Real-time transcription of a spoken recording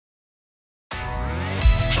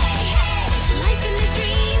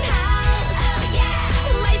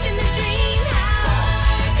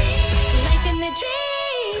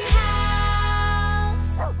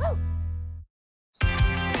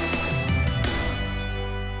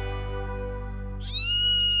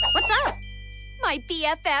My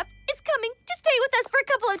BFF is coming to stay with us for a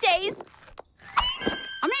couple of days.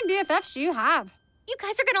 How many BFFs do you have? You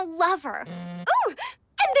guys are gonna love her. Ooh,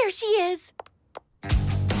 and there she is.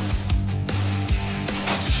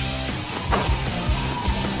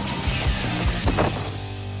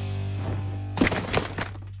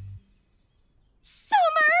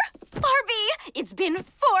 Barbie, it's been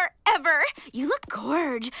forever. You look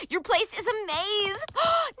gorge. Your place is a maze.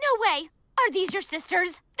 No way. Are these your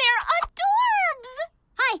sisters? They're adorbs.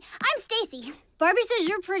 Hi, I'm Stacy. Barbie says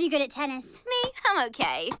you're pretty good at tennis. Me? I'm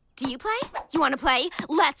okay. Do you play? You want to play?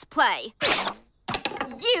 Let's play.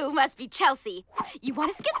 You must be Chelsea. You want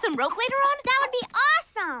to skip some rope later on? That would be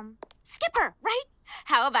awesome. Skipper, right?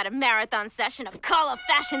 How about a marathon session of Call of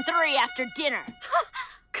Fashion 3 after dinner?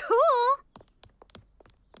 Cool.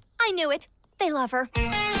 I knew it. They love her.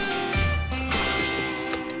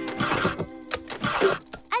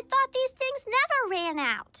 I thought these things never ran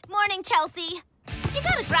out. Morning, Chelsea. You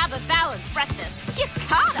gotta grab a balanced breakfast. You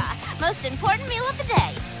gotta. Most important meal of the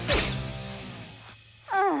day.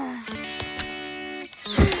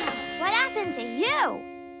 What happened to you?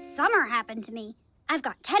 Summer happened to me. I've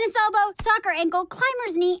got tennis elbow, soccer ankle,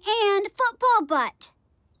 climber's knee, and football butt.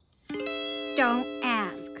 Don't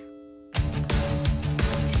ask.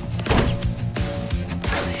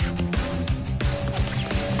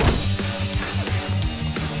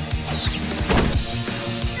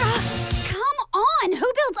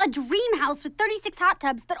 Who builds a dream house with 36 hot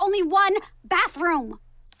tubs but only one bathroom?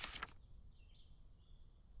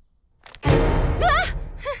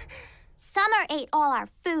 Summer ate all our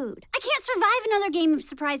food. I can't survive another game of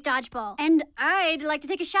surprise dodgeball. And I'd like to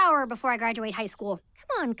take a shower before I graduate high school.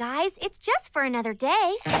 Come on, guys. It's just for another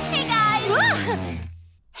day. Hey, guys!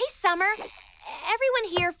 Hey, Summer.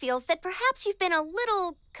 Everyone here feels that perhaps you've been a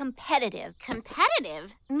little competitive.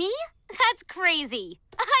 Competitive? Me? That's crazy.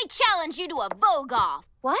 I challenge you to a vogue-off.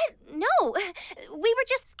 What? No. We were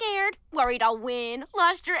just scared. Worried I'll win.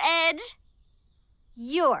 Lost your edge.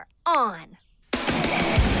 You're on.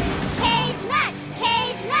 Cage match!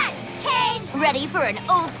 Cage match! Cage! Ready for an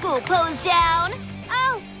old-school pose down?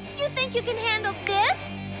 Oh, you think you can handle this?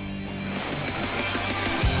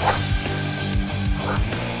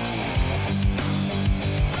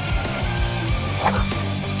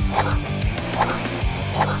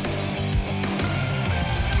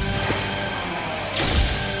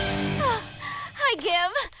 I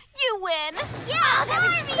give. You win. Yeah, that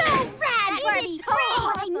was so rad, Barbie.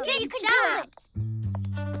 I knew you could do it.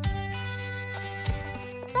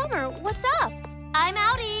 Summer, what's up? I'm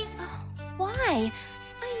outie. Why?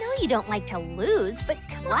 I know you don't like to lose, but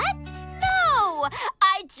come on. What? No!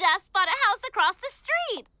 I just bought a house across the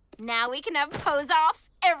street. Now we can have pose-offs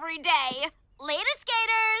every day. Later,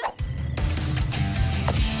 skaters!